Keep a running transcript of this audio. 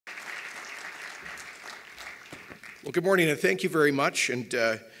Well, good morning, and thank you very much. And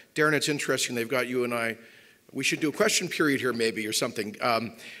Darren, it's interesting, they've got you and I. We should do a question period here maybe or something.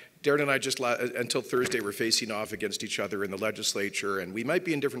 Darren and I just, until Thursday, were facing off against each other in the legislature, and we might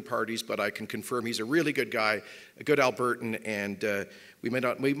be in different parties, but I can confirm he's a really good guy, a good Albertan, and we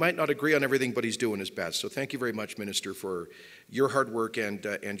might not agree on everything, but he's doing his best. So thank you very much, Minister, for your hard work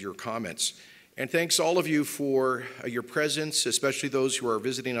and your comments. And thanks all of you for your presence, especially those who are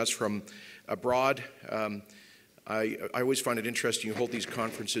visiting us from abroad. I always find it interesting you hold these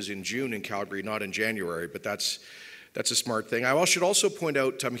conferences in June in Calgary, not in January, but that's a smart thing. I should also point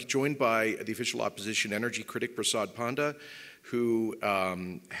out I'm joined by the official opposition energy critic Prasad Panda, who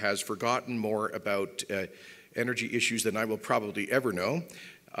has forgotten more about energy issues than I will probably ever know.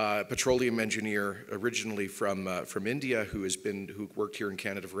 Petroleum engineer originally from India, who worked here in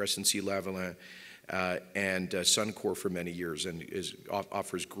Canada for SNC-Lavalin and Suncor for many years, and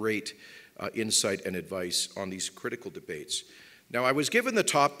offers great insight and advice on these critical debates. Now, I was given the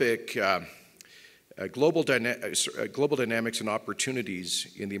topic global dynamics and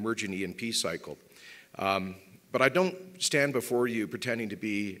opportunities in the emerging E&P cycle. But I don't stand before you pretending to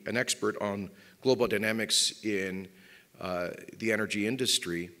be an expert on global dynamics in the energy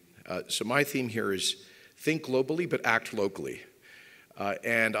industry. So my theme here is think globally but act locally.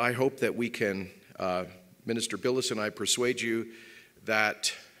 And I hope that we can, Minister Billis and I, persuade you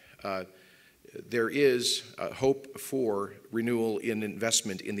that there is hope for renewal in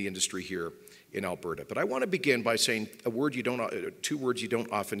investment in the industry here in Alberta. But I want to begin by saying two words you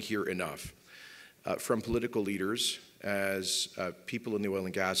don't often hear enough from political leaders as people in the oil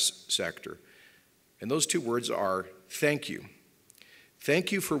and gas sector. And those two words are thank you.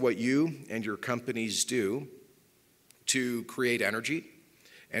 Thank you for what you and your companies do to create energy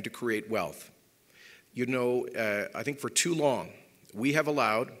and to create wealth. You know, I think for too long we have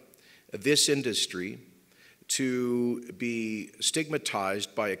allowed this industry to be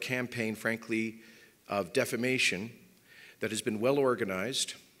stigmatized by a campaign, frankly, of defamation that has been well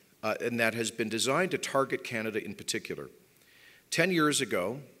organized and that has been designed to target Canada in particular. 10 years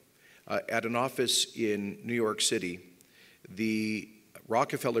ago, at an office in New York City, the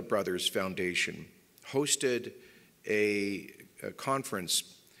Rockefeller Brothers Foundation hosted a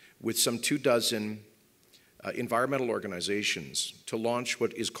conference with some 24 environmental organizations to launch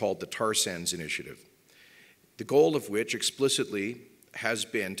what is called the Tar Sands Initiative, the goal of which explicitly has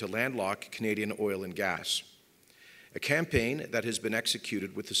been to landlock Canadian oil and gas, a campaign that has been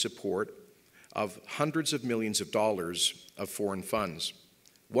executed with the support of hundreds of millions of dollars of foreign funds.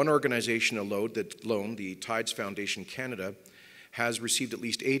 One organization alone, the Tides Foundation Canada, has received at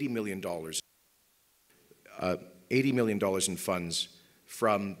least $80 million in funds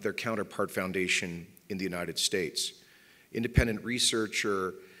from their counterpart foundation in the United States. Independent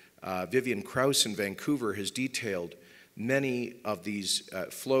researcher Vivian Krause in Vancouver has detailed many of these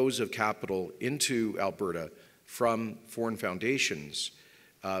flows of capital into Alberta from foreign foundations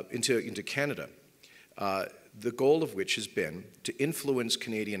into Canada, the goal of which has been to influence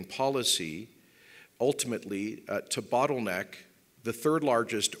Canadian policy, ultimately to bottleneck the third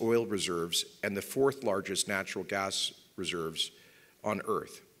largest oil reserves and the fourth largest natural gas reserves on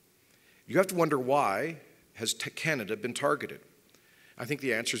Earth. You have to wonder, why has Canada been targeted? I think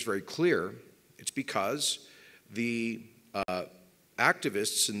the answer is very clear. It's because the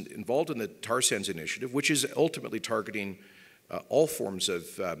activists involved in the Tar Sands Initiative, which is ultimately targeting all forms of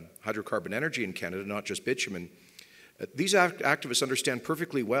hydrocarbon energy in Canada, not just bitumen, these activists understand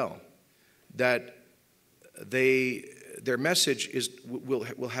perfectly well that their message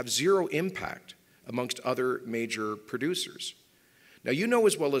will have zero impact amongst other major producers. Now, you know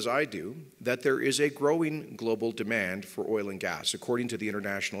as well as I do that there is a growing global demand for oil and gas. According to the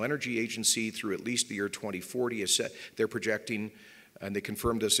International Energy Agency, through at least the year 2040, they're projecting, and they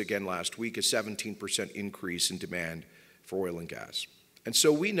confirmed this again last week, a 17% increase in demand for oil and gas. And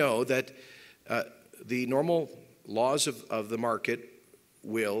so we know that the normal laws of the market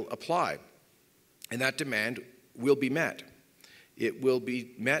will apply, and that demand will be met. It will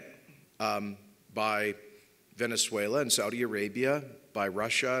be met by Venezuela and Saudi Arabia, by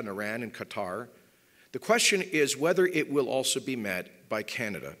Russia and Iran and Qatar. The question is whether it will also be met by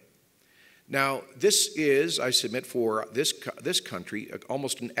Canada. Now, this is, I submit, for this country,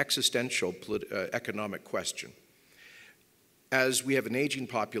 almost an existential economic question. As we have an aging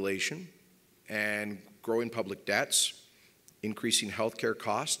population and growing public debts, increasing healthcare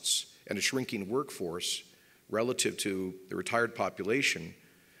costs, and a shrinking workforce relative to the retired population,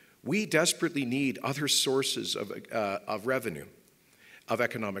 we desperately need other sources of revenue, of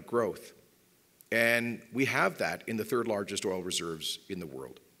economic growth. And we have that in the third largest oil reserves in the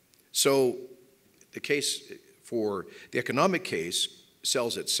world. So the case for the economic case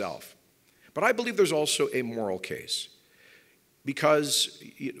sells itself. But I believe there's also a moral case. Because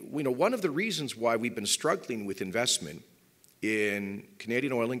one of the reasons why we've been struggling with investment in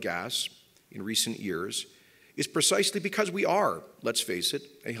Canadian oil and gas in recent years is precisely because we are, let's face it,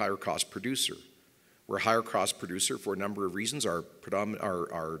 a higher cost producer. We're a higher cost producer for a number of reasons, our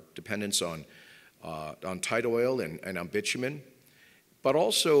dependence on tight oil and on bitumen, but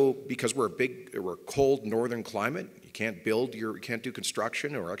also because we're a cold northern climate. You can't do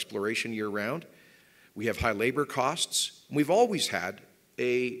construction or exploration year round. We have high labor costs. We've always had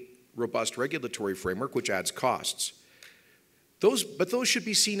a robust regulatory framework which adds costs. But those should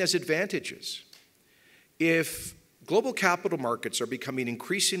be seen as advantages. If global capital markets are becoming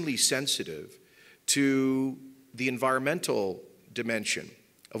increasingly sensitive to the environmental dimension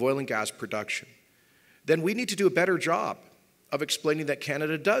of oil and gas production, then we need to do a better job of explaining that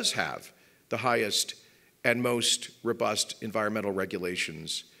Canada does have the highest and most robust environmental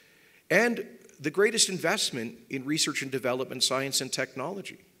regulations and the greatest investment in research and development, science and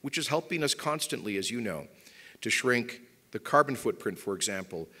technology, which is helping us constantly, as you know, to shrink the carbon footprint, for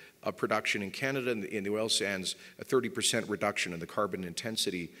example, of production in Canada in the oil sands, a 30% reduction in the carbon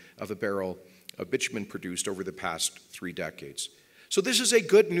intensity of a barrel of bitumen produced over the past 3 decades. So this is a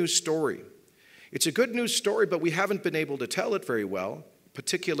good news story. It's a good news story, but we haven't been able to tell it very well,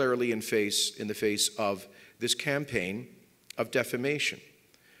 particularly in the face of this campaign of defamation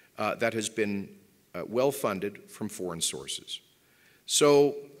that has been well-funded from foreign sources.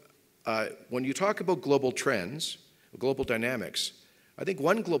 So when you talk about global trends, global dynamics, I think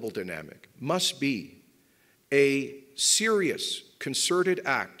one global dynamic must be a serious, concerted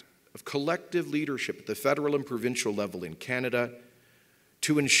act of collective leadership at the federal and provincial level in Canada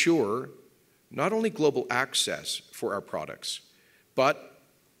to ensure not only global access for our products, but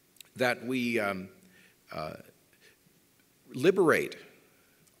that we liberate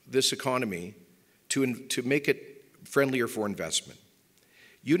this economy to make it friendlier for investment.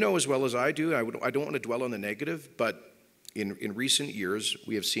 You know as well as I do, I don't want to dwell on the negative, but in recent years,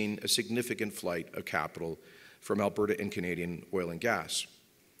 we have seen a significant flight of capital from Alberta and Canadian oil and gas.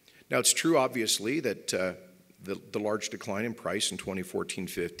 Now, it's true, obviously, that the large decline in price in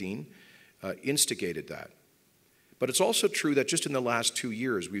 2014-15 instigated that. But it's also true that just in the last 2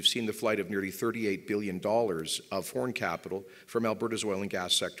 years, we've seen the flight of nearly $38 billion of foreign capital from Alberta's oil and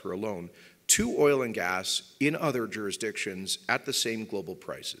gas sector alone to oil and gas in other jurisdictions at the same global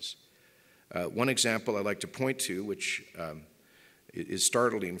prices. One example I like to point to, which is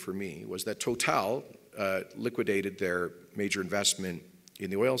startling for me, was that Total liquidated their major investment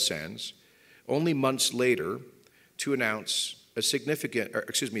in the oil sands only months later to announce a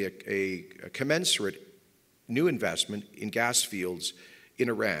commensurate new investment in gas fields in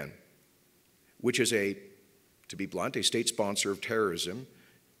Iran, which is to be blunt, a state sponsor of terrorism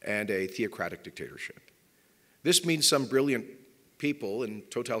and a theocratic dictatorship. This means some brilliant people in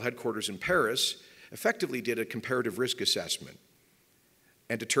Total headquarters in Paris effectively did a comparative risk assessment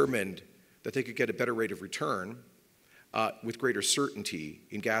and determined that they could get a better rate of return with greater certainty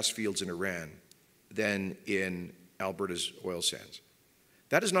in gas fields in Iran than in Alberta's oil sands.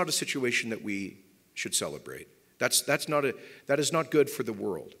 That is not a situation that we should celebrate. That is not good for the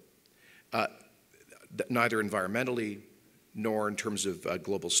world, neither environmentally nor in terms of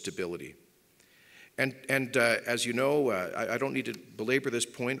global stability. And as you know, I don't need to belabor this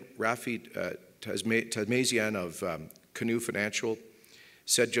point. Rafi Tasmasian of Canoe Financial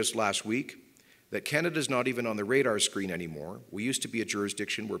said just last week that Canada's not even on the radar screen anymore. We used to be a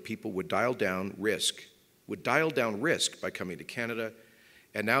jurisdiction where people would dial down risk by coming to Canada,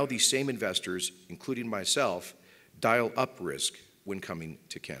 and now these same investors, including myself, dial up risk when coming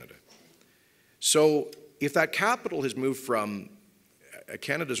to Canada. So if that capital has moved from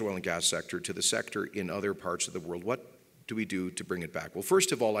Canada's oil and gas sector to the sector in other parts of the world, what do we do to bring it back? Well,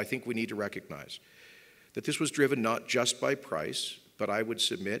 first of all, I think we need to recognize that this was driven not just by price, but I would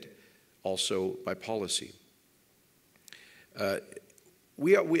submit also by policy. As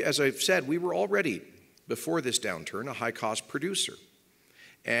I've said, we were already, before this downturn, a high-cost producer.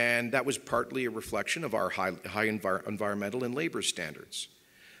 And that was partly a reflection of our high environmental and labor standards.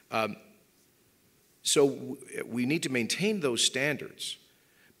 So we need to maintain those standards,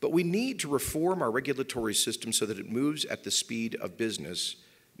 but we need to reform our regulatory system so that it moves at the speed of business,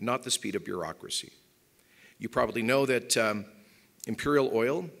 not the speed of bureaucracy. You probably know that Imperial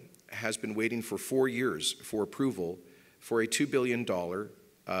Oil has been waiting for 4 years for approval for a $2 billion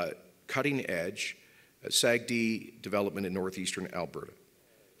cutting-edge SAGD development in northeastern Alberta.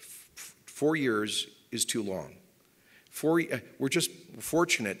 4 years is too long. We're just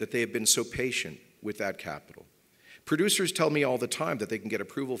fortunate that they have been so patient with that capital. Producers tell me all the time that they can get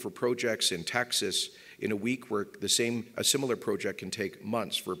approval for projects in Texas in a week where a similar project can take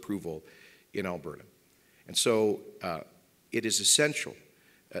months for approval in Alberta. And so it is essential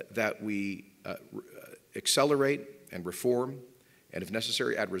that we accelerate and reform, and if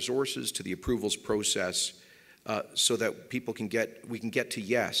necessary, add resources to the approvals process so that we can get to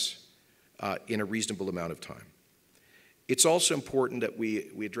yes in a reasonable amount of time. It's also important that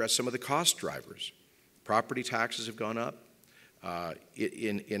we address some of the cost drivers. Property taxes have gone up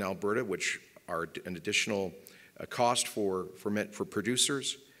in Alberta, which are an additional cost for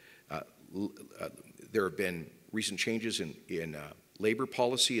producers. There have been recent changes in labor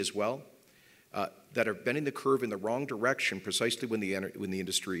policy as well that are bending the curve in the wrong direction precisely when the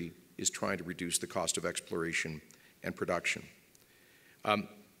industry is trying to reduce the cost of exploration and production.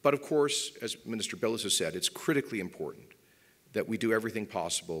 But of course, as Minister Billes has said, it's critically important that we do everything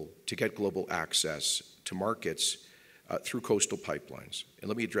possible to get global access to markets through coastal pipelines. And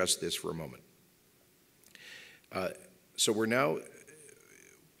let me address this for a moment. So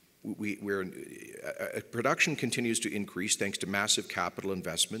production continues to increase thanks to massive capital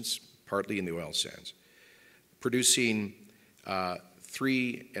investments, partly in the oil sands, producing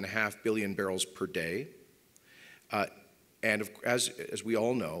 3.5 billion barrels per day. And as we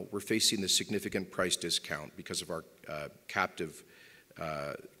all know, we're facing this significant price discount because of our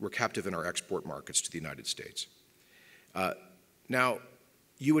we're captive in our export markets to the United States. Now,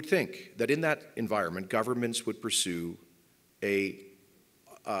 you would think that in that environment, governments would pursue a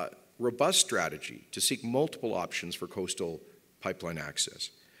robust strategy to seek multiple options for coastal pipeline access.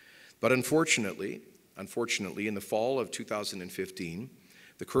 But unfortunately, in the fall of 2015,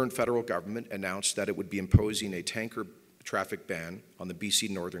 the current federal government announced that it would be imposing a tanker traffic ban on the BC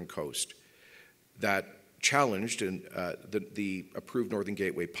northern coast that challenged the approved Northern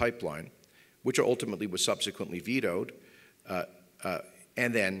Gateway pipeline, which ultimately was subsequently vetoed.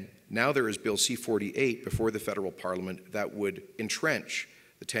 And then now there is Bill C-48 before the federal parliament that would entrench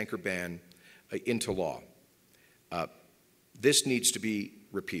the tanker ban into law. This needs to be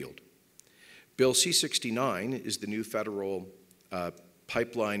repealed. Bill C-69 is the new federal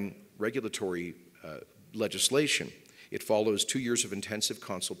pipeline regulatory legislation. It follows 2 years of intensive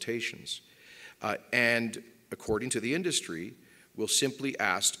consultations. And according to the industry, will simply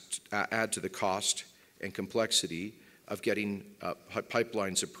add to the cost and complexity of getting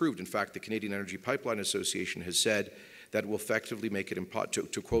pipelines approved. In fact, the Canadian Energy Pipeline Association has said that it will effectively make it impossible,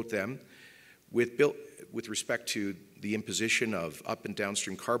 to quote them, with respect to the imposition of up and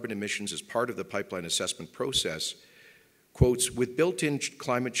downstream carbon emissions as part of the pipeline assessment process, quotes, with built-in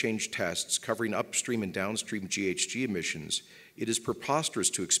climate change tests covering upstream and downstream GHG emissions, it is preposterous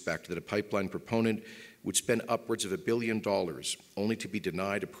to expect that a pipeline proponent would spend upwards of $1 billion only to be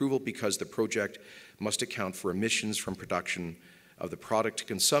denied approval because the project must account for emissions from production of the product to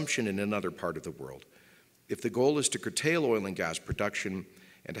consumption in another part of the world. If the goal is to curtail oil and gas production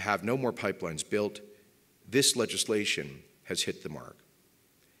and to have no more pipelines built, this legislation has hit the mark.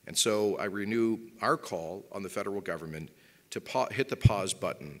 And so I renew our call on the federal government to hit the pause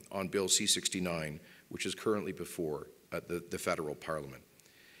button on Bill C-69, which is currently before the federal parliament.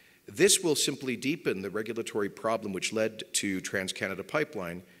 This will simply deepen the regulatory problem which led to TransCanada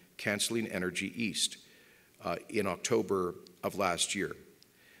Pipeline canceling Energy East in October of last year.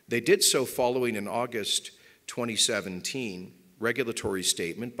 They did so following an August 2017 regulatory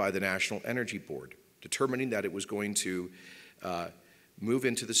statement by the National Energy Board, determining that it was going to move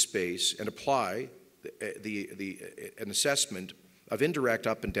into the space and apply an assessment of indirect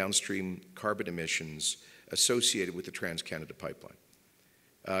up and downstream carbon emissions associated with the TransCanada Pipeline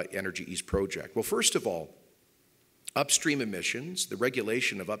Energy East project. Well, first of all, upstream emissions, the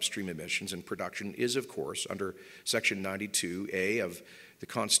regulation of upstream emissions and production is, of course, under Section 92A of the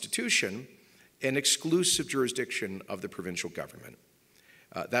Constitution, an exclusive jurisdiction of the provincial government.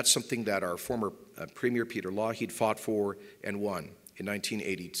 That's something that our former Premier Peter Lougheed fought for and won in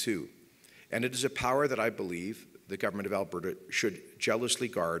 1982. And it is a power that I believe the government of Alberta should jealously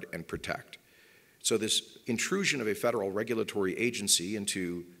guard and protect. So this intrusion of a federal regulatory agency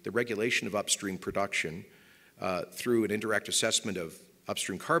into the regulation of upstream production through an indirect assessment of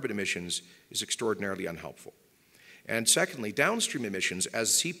upstream carbon emissions is extraordinarily unhelpful. And secondly, downstream emissions, as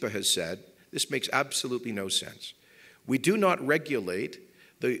CEPA has said, this makes absolutely no sense. We do not regulate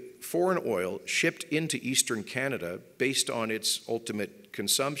the foreign oil shipped into Eastern Canada based on its ultimate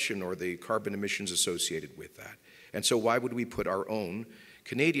consumption or the carbon emissions associated with that. And so why would we put our own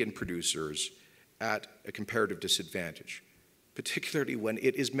Canadian producers at a comparative disadvantage, particularly when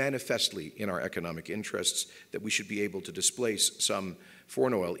it is manifestly in our economic interests that we should be able to displace some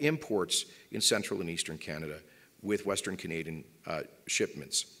foreign oil imports in central and eastern Canada with Western Canadian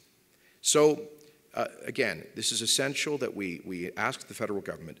shipments. So again, this is essential that we ask the federal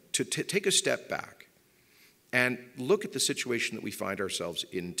government to take a step back and look at the situation that we find ourselves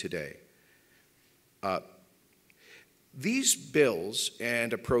in today. These bills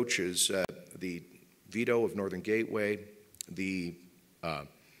and approaches, the veto of Northern Gateway, the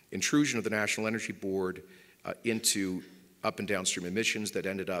intrusion of the National Energy Board into up and downstream emissions that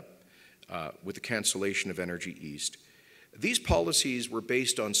ended up with the cancellation of Energy East. These policies were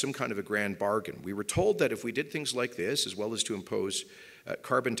based on some kind of a grand bargain. We were told that if we did things like this, as well as to impose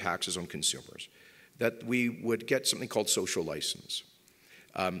carbon taxes on consumers, that we would get something called social license.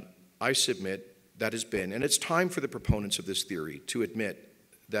 I submit that has been, and it's time for the proponents of this theory to admit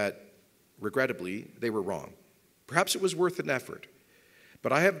that, regrettably, they were wrong. Perhaps it was worth an effort,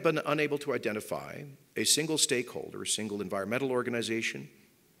 but I have been unable to identify a single stakeholder, a single environmental organization,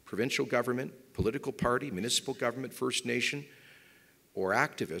 provincial government, political party, municipal government, First Nation, or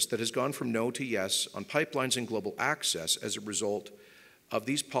activist that has gone from no to yes on pipelines and global access as a result of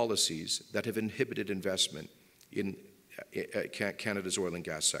these policies that have inhibited investment in Canada's oil and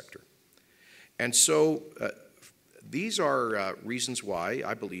gas sector. And so these are reasons why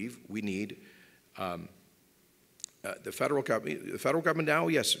I believe we need the federal government. The federal government now,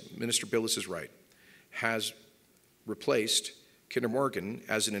 yes, Minister Billis is right, has replaced Kinder Morgan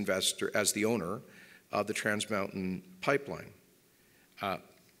as an investor, as the owner of the Trans Mountain Pipeline.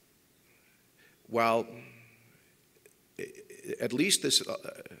 While at least this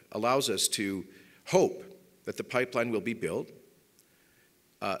allows us to hope that the pipeline will be built,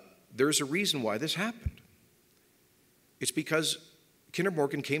 there's a reason why this happened. It's because Kinder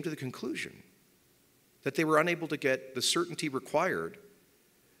Morgan came to the conclusion that they were unable to get the certainty required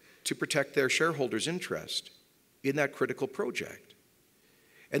to protect their shareholders' interest in that critical project.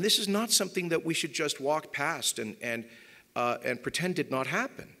 And this is not something that we should just walk past and pretend did not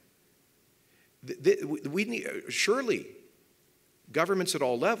happen. Surely, governments at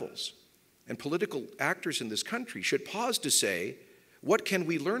all levels and political actors in this country should pause to say, what can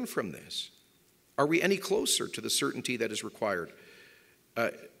we learn from this? Are we any closer to the certainty that is required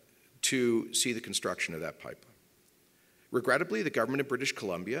to see the construction of that pipeline? Regrettably, the government of British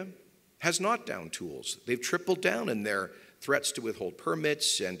Columbia has not downed tools. They've tripled down in their threats to withhold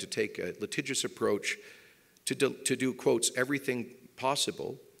permits and to take a litigious approach to do, quotes, everything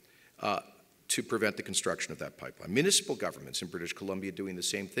possible to prevent the construction of that pipeline. Municipal governments in British Columbia doing the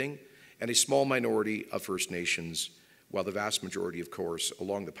same thing, and a small minority of First Nations, while the vast majority, of course,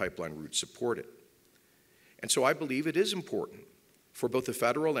 along the pipeline route support it. And so I believe it is important for both the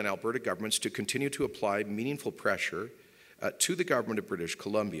federal and Alberta governments to continue to apply meaningful pressure to the government of British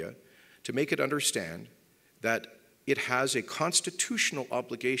Columbia to make it understand that it has a constitutional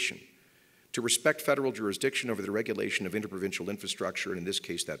obligation to respect federal jurisdiction over the regulation of interprovincial infrastructure, and in this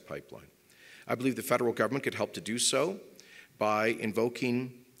case, that pipeline. I believe the federal government could help to do so by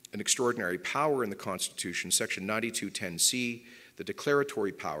invoking an extraordinary power in the Constitution, Section 9210C, the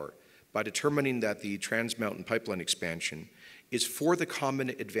declaratory power, by determining that the Trans Mountain Pipeline expansion is for the common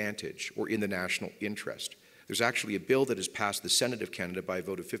advantage or in the national interest. There's actually a bill that has passed the Senate of Canada by a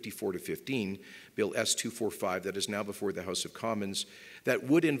vote of 54 to 15, Bill S-245, that is now before the House of Commons, that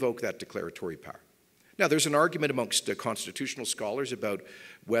would invoke that declaratory power. Now, there's an argument amongst constitutional scholars about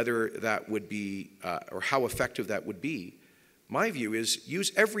whether that would be, or how effective that would be. My view is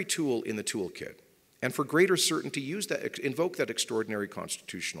use every tool in the toolkit, and for greater certainty, invoke that extraordinary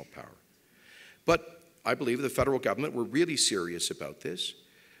constitutional power. But I believe if the federal government were really serious about this,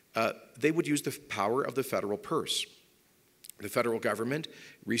 they would use the power of the federal purse. The federal government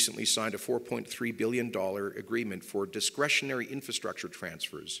recently signed a $4.3 billion agreement for discretionary infrastructure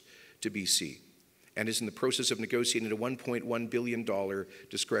transfers to BC, and is in the process of negotiating a $1.1 billion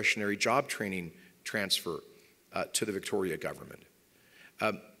discretionary job training transfer to the Victoria government.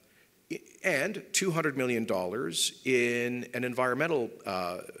 And $200 million in an environmental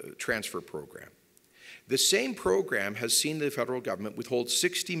transfer program. The same program has seen the federal government withhold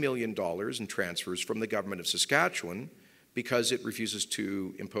 $60 million in transfers from the government of Saskatchewan because it refuses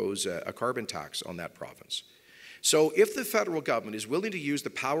to impose a carbon tax on that province. So if the federal government is willing to use the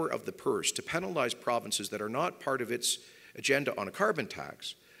power of the purse to penalize provinces that are not part of its agenda on a carbon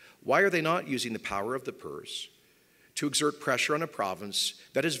tax, why are they not using the power of the purse to exert pressure on a province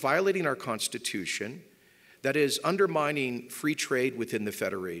that is violating our Constitution, that is undermining free trade within the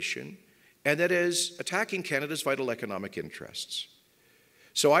Federation, and that is attacking Canada's vital economic interests?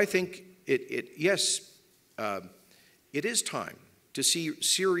 So I think it is time to see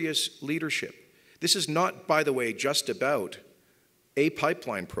serious leadership. This is not, by the way, just about a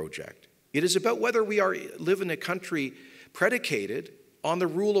pipeline project. It is about whether we live in a country predicated on the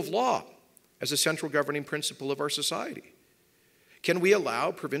rule of law as a central governing principle of our society. Can we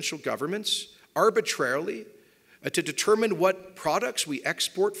allow provincial governments arbitrarily to determine what products we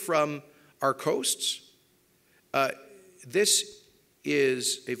export from our coasts? This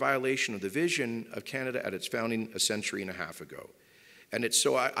is a violation of the vision of Canada at its founding a century and a half ago. And it's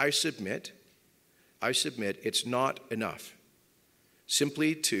so I submit it's not enough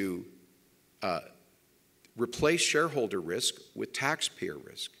simply to replace shareholder risk with taxpayer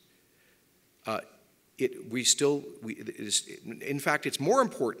risk. In fact, it's more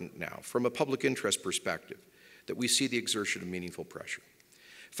important now from a public interest perspective that we see the exertion of meaningful pressure.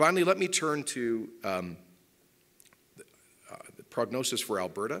 Finally, let me turn to the prognosis for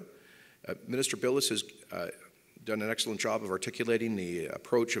Alberta. Minister Billis has done an excellent job of articulating the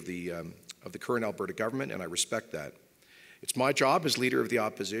approach of the current Alberta government, and I respect that. It's my job as leader of the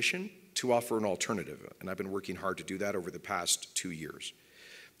opposition to offer an alternative, and I've been working hard to do that over the past 2 years.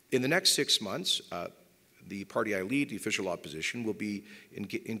 In the next 6 months, the party I lead, the official opposition, will be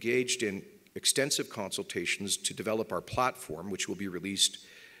engaged in extensive consultations to develop our platform, which will be released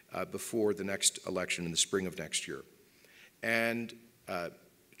before the next election in the spring of next year. And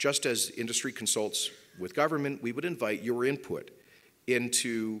just as industry consults with government, we would invite your input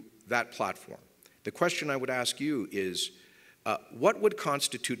into that platform. The question I would ask you is, what would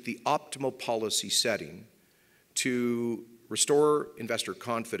constitute the optimal policy setting to restore investor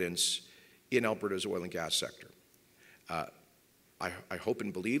confidence in Alberta's oil and gas sector? I hope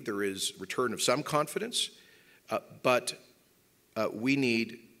and believe there is return of some confidence, but we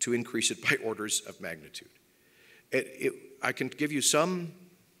need to increase it by orders of magnitude. I can give you some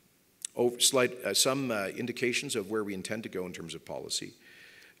indications of where we intend to go in terms of policy.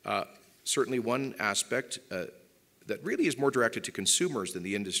 Certainly one aspect that really is more directed to consumers than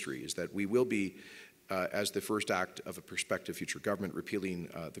the industry is that we will be, as the first act of a prospective future government, repealing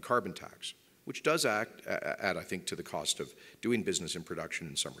the carbon tax, which does add, I think, to the cost of doing business and production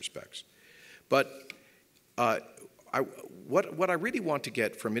in some respects. But what I really want to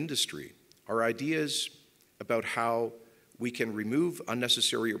get from industry are ideas about how we can remove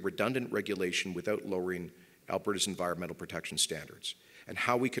unnecessary or redundant regulation without lowering Alberta's environmental protection standards, and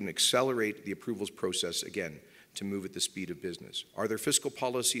how we can accelerate the approvals process, again, to move at the speed of business. Are there fiscal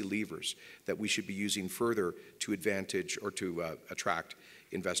policy levers that we should be using further to advantage or to attract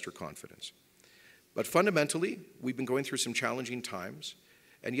investor confidence? But fundamentally, we've been going through some challenging times,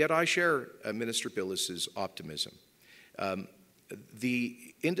 and yet I share Minister Billis's optimism. The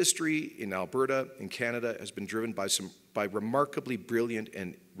industry in Alberta and Canada has been driven by remarkably brilliant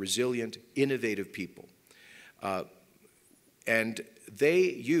and resilient, innovative people. And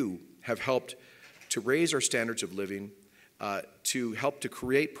you have helped to raise our standards of living, to help to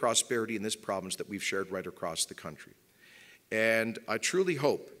create prosperity in this province that we've shared right across the country. And I truly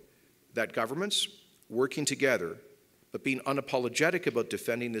hope that governments working together, but being unapologetic about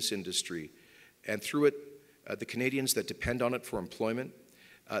defending this industry, and through it, the Canadians that depend on it for employment,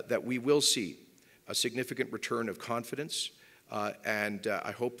 that we will see a significant return of confidence, and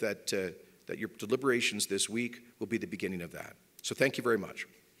I hope that your deliberations this week will be the beginning of that. So thank you very much.